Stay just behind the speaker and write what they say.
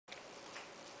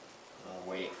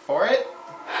for it.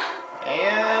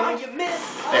 And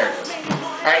there it is.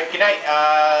 Alright, good night.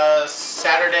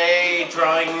 Saturday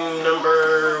drawing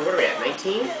number, what are we at,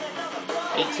 19?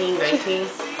 18, 19?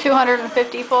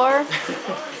 254.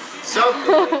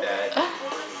 Something like that.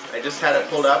 I just had it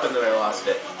pulled up and then I lost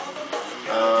it.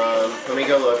 Let me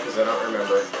go look because I don't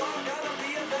remember.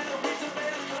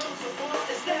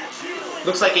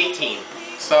 Looks like 18.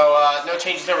 So no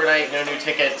changes overnight, no new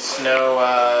tickets, no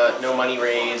money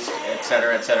raised,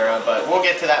 etc., etc. But we'll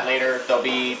get to that later. There'll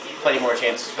be plenty more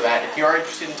chances for that. If you are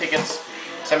interested in tickets,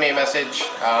 send me a message.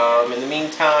 In the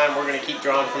meantime, we're going to keep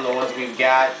drawing from the ones we've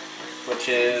got, which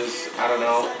is, I don't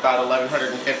know, about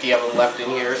 1,150 of them left in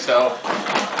here. So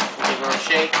we'll give her a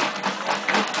shake.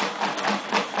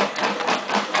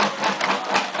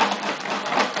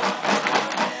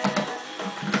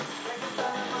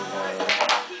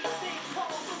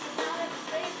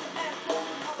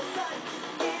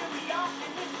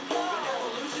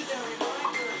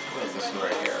 What is this one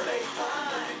right here?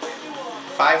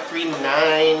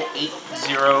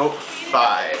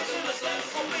 539805.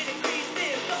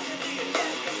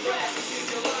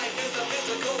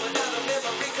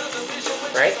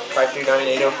 Right?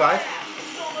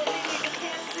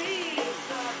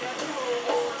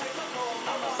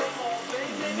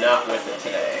 539805. Not with it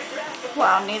today.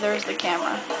 Wow, neither is the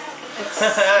camera.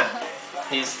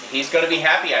 He's going to be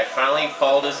happy. I finally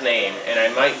called his name, and I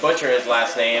might butcher his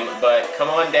last name, but come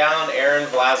on down, Aaron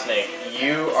Vlasnik.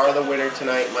 You are the winner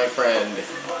tonight, my friend.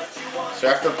 So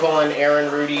after pulling Aaron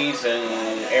Rudy's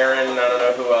and Aaron, I don't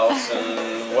know who else,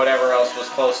 and whatever else was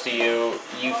close to you,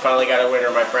 you finally got a winner,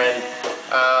 my friend.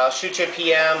 I'll shoot you a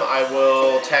PM. I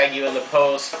will tag you in the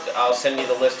post. I'll send you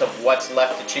the list of what's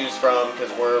left to choose from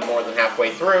because we're more than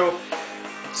halfway through.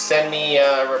 Send me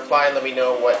a reply and let me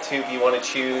know what tube you want to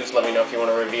choose. Let me know if you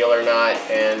want to reveal or not.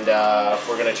 And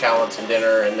we're going to challenge some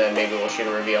dinner and then maybe we'll shoot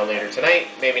a reveal later tonight.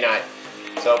 Maybe not.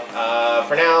 So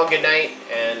for now, good night.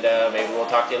 And maybe we'll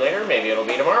talk to you later. Maybe it'll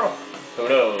be tomorrow. Who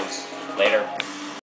knows? Later.